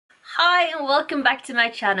Hi and welcome back to my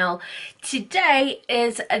channel. Today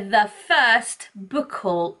is the first book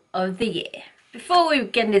haul of the year. Before we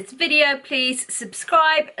begin this video, please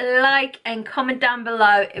subscribe, like and comment down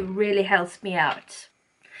below. It really helps me out.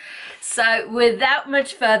 So without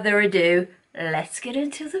much further ado, let's get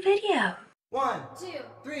into the video. 1, 2,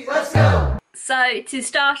 3, let's go! So to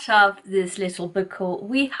start off this little book haul,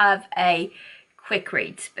 we have a quick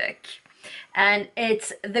reads book. And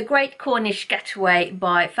it's The Great Cornish Getaway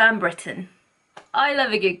by Fan Britain. I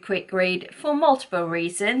love a good quick read for multiple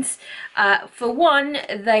reasons. For one,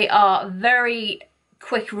 they are very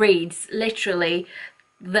quick reads, literally.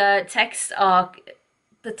 The text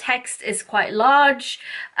is quite large.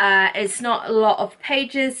 It's not a lot of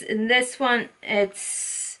pages. In this one,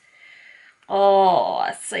 it's,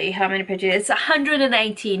 let's see how many pages. It's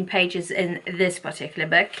 118 pages in this particular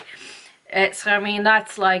book. So I mean,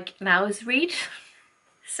 that's like an hour's read.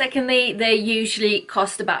 Secondly, they usually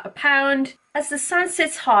cost about £1. As the sun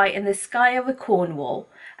sits high in the sky over Cornwall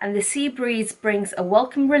and the sea breeze brings a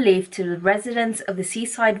welcome relief to the residents of the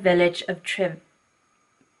seaside village of Treve,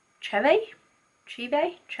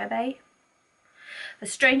 the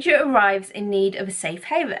stranger arrives in need of a safe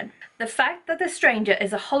haven. The fact that the stranger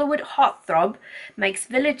is a Hollywood heartthrob makes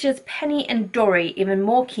villagers Penny and Dory even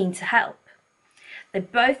more keen to help. They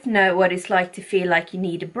both know what it's like to feel like you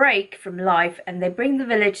need a break from life, and they bring the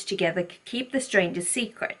village together to keep the stranger's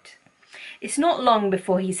secret. It's not long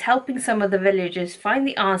before he's helping some of the villagers find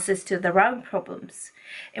the answers to their own problems.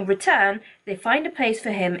 In return, they find a place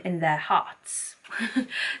for him in their hearts.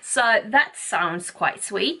 So that sounds quite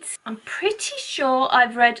sweet. I'm pretty sure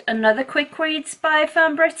I've read another quick reads by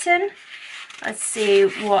Fan Britain. Let's see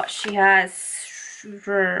what she has.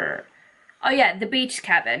 Oh yeah, The Beach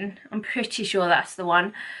Cabin. I'm pretty sure that's the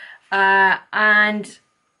one. And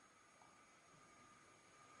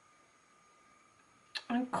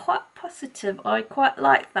I'm quite positive I quite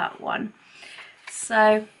like that one.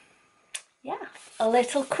 So yeah, a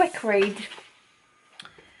little quick read.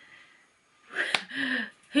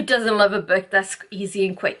 Who doesn't love a book that's easy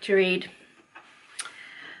and quick to read?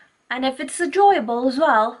 And if it's enjoyable as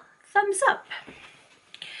well, thumbs up.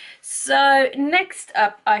 So next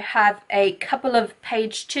up I have a couple of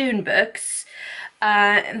page turn books.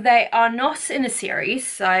 They are not in a series,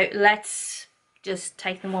 so let's just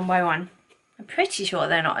take them one by one. I'm pretty sure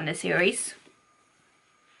they're not in a series.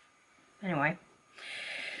 Anyway.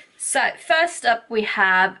 So first up we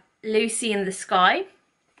have Lucy in the Sky.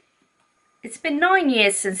 It's been 9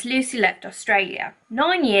 years since Lucy left Australia.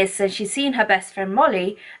 9 years since she's seen her best friend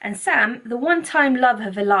Molly and Sam, the one-time love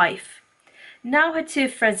of her life. Now her two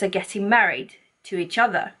friends are getting married to each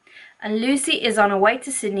other, and Lucy is on her way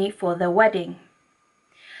to Sydney for their wedding.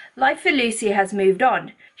 Life for Lucy has moved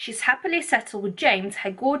on. She's happily settled with James,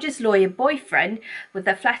 her gorgeous lawyer boyfriend, with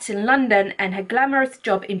a flat in London and her glamorous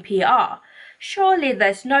job in PR. Surely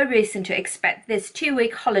there's no reason to expect this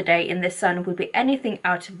 2-week holiday in the sun will be anything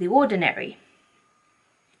out of the ordinary.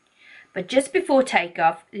 But just before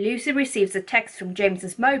takeoff, Lucy receives a text from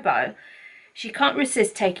James's mobile. She can't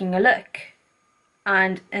resist taking a look.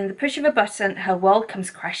 And in the push of a button, her world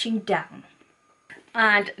comes crashing down.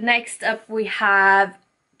 And next up we have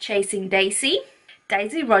Chasing Daisy.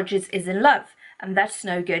 Daisy Rogers is in love, and that's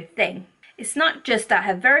no good thing. It's not just that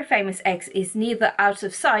her very famous ex is neither out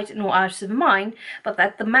of sight nor out of mind, but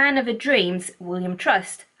that the man of her dreams, William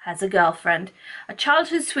Trust, has a girlfriend. A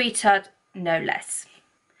childhood sweetheart, no less.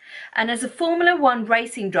 And as a Formula One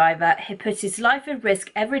racing driver, he puts his life at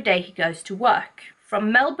risk every day he goes to work. From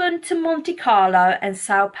Melbourne to Monte Carlo and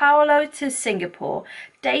Sao Paulo to Singapore,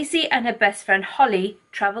 Daisy and her best friend Holly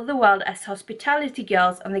travel the world as hospitality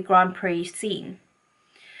girls on the Grand Prix scene.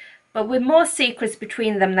 But with more secrets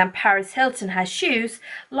between them than Paris Hilton has shoes,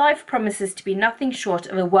 life promises to be nothing short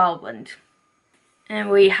of a whirlwind. And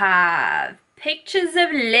we have Pictures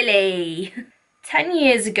of Lily. 10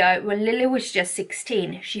 years ago, when Lily was just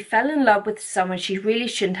 16, she fell in love with someone she really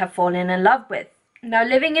shouldn't have fallen in love with. Now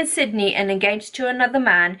living in Sydney and engaged to another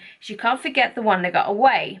man, she can't forget the one that got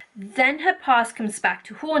away. Then her past comes back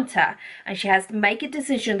to haunt her, and she has to make a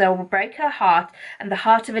decision that will break her heart and the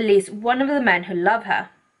heart of at least one of the men who love her.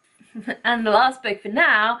 And the last book for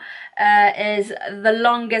now is The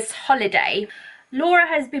Longest Holiday. Laura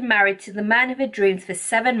has been married to the man of her dreams for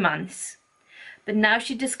 7 months. But now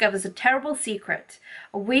she discovers a terrible secret.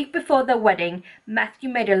 A week before their wedding, Matthew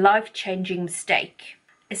made a life-changing mistake.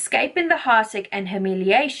 Escaping the heartache and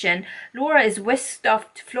humiliation, Laura is whisked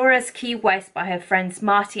off to Flores Key West by her friends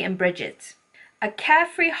Marty and Bridget. A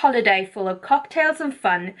carefree holiday full of cocktails and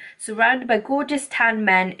fun, surrounded by gorgeous tan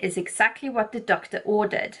men, is exactly what the doctor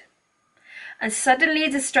ordered. and suddenly a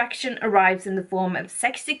distraction arrives in the form of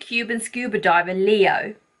sexy Cuban scuba diver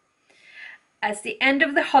Leo. As the end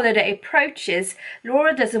of the holiday approaches,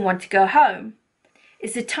 Laura doesn't want to go home.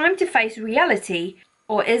 Is it time to face reality,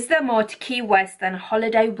 or is there more to Key West than a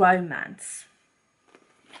holiday romance?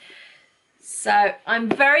 So I'm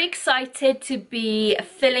very excited to be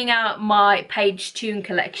filling out my page tune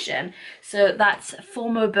collection. So that's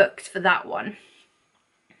 4 more books for that one.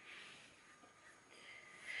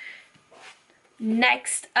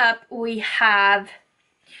 Next up we have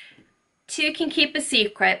Two Can Keep a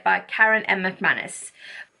Secret by Karen M. McManus.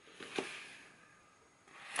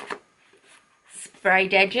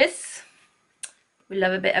 Sprayed edges. We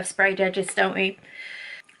love a bit of sprayed edges, don't we?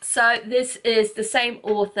 So this is the same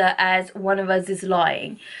author as One of Us is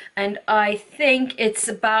Lying, and I think it's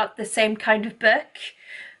about the same kind of book.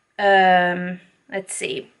 Let's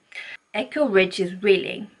see. Echo Ridge is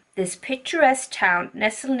reeling. This picturesque town,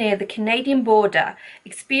 nestled near the Canadian border,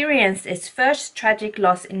 experienced its first tragic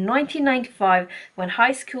loss in 1995 when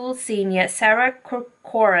high school senior Sarah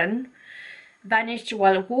Corcoran vanished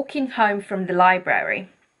while walking home from the library.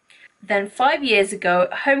 Then 5 years ago,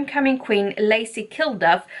 homecoming queen Lacey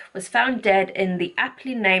Kilduff was found dead in the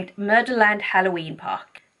aptly named Murderland Halloween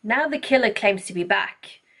Park. Now the killer claims to be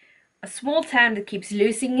back. A small town that keeps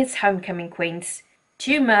losing its homecoming queens.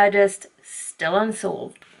 2 murders still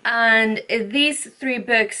unsolved. And these 3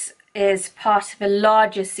 books is part of a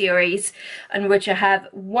larger series in which I have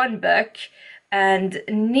 1 book, and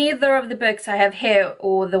neither of the books I have here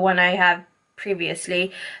or the one I have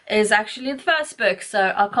previously is actually the first book,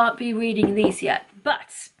 so I can't be reading these yet.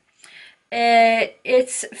 But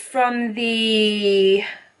it's from the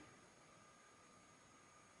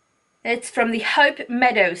Hope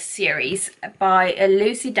Meadows series by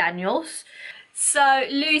Lucy Daniels. So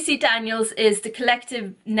Lucy Daniels is the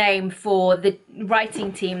collective name for the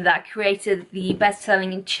writing team that created the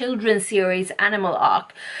best-selling children's series Animal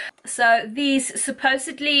Arc. So these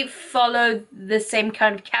supposedly follow the same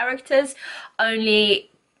kind of characters, only,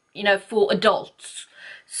 you know, for adults.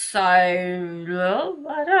 So, well,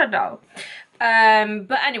 I don't know.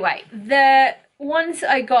 But anyway, the ones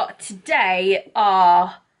I got today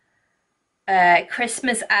are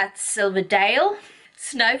Christmas at Silverdale,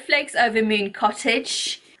 Snowflakes Over Moon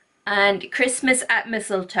Cottage, and Christmas at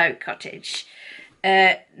Mistletoe Cottage.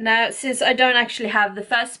 Now, since I don't actually have the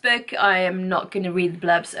first book, I am not going to read the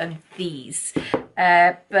blurbs of these.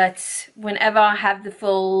 But whenever I have the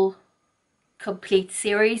full complete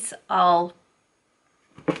series, I'll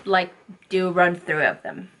do a run through of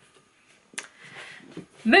them.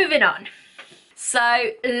 Moving on.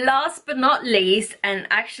 So last but not least, and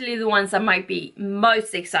actually the ones I might be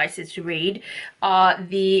most excited to read, are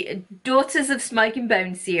the Daughters of Smoke and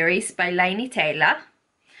Bone series by Laini Taylor.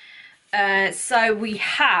 So we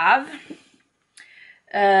have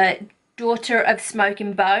Daughter of Smoke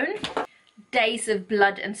and Bone, Days of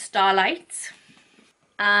Blood and Starlight,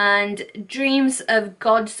 and Dreams of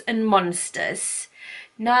Gods and Monsters.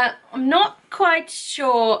 Now, I'm not quite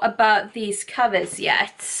sure about these covers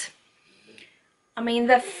yet. I mean,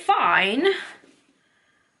 they're fine,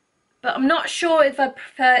 but I'm not sure if I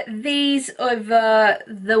prefer these over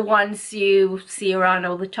the ones you see around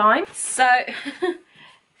all the time. So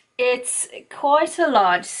it's quite a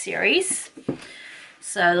large series.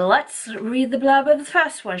 So let's read the blurb of the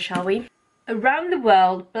first one, shall we? Around the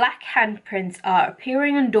world, black handprints are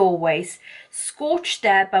appearing on doorways, scorched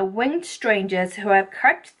there by winged strangers who have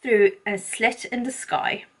crept through a slit in the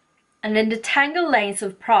sky. And in the tangled lanes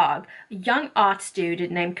of Prague, a young art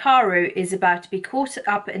student named Karu is about to be caught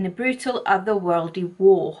up in a brutal otherworldly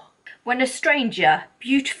war. When a stranger,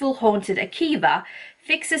 beautiful haunted Akiva,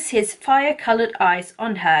 fixes his fire-colored eyes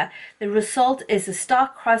on her, the result is a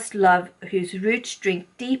star-crossed love whose roots drink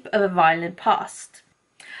deep of a violent past.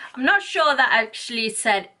 I'm not sure that actually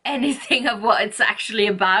said anything of what it's actually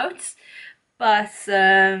about, but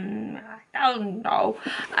I don't know.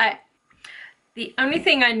 The only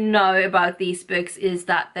thing I know about these books is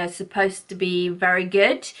that they're supposed to be very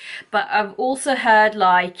good, but I've also heard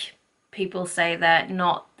people say they're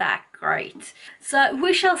not that great. So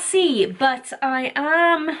we shall see, but I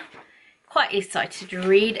am quite excited to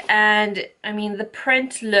read, and I mean the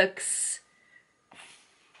print looks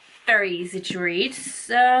very easy to read,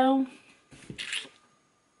 so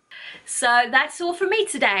that's all from me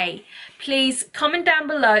today. Please comment down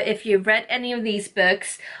below if you've read any of these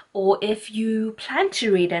books or if you plan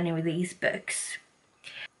to read any of these books.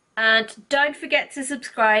 And don't forget to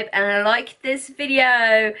subscribe and like this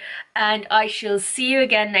video, and I shall see you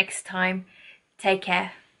again next time. Take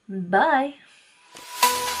care. Bye.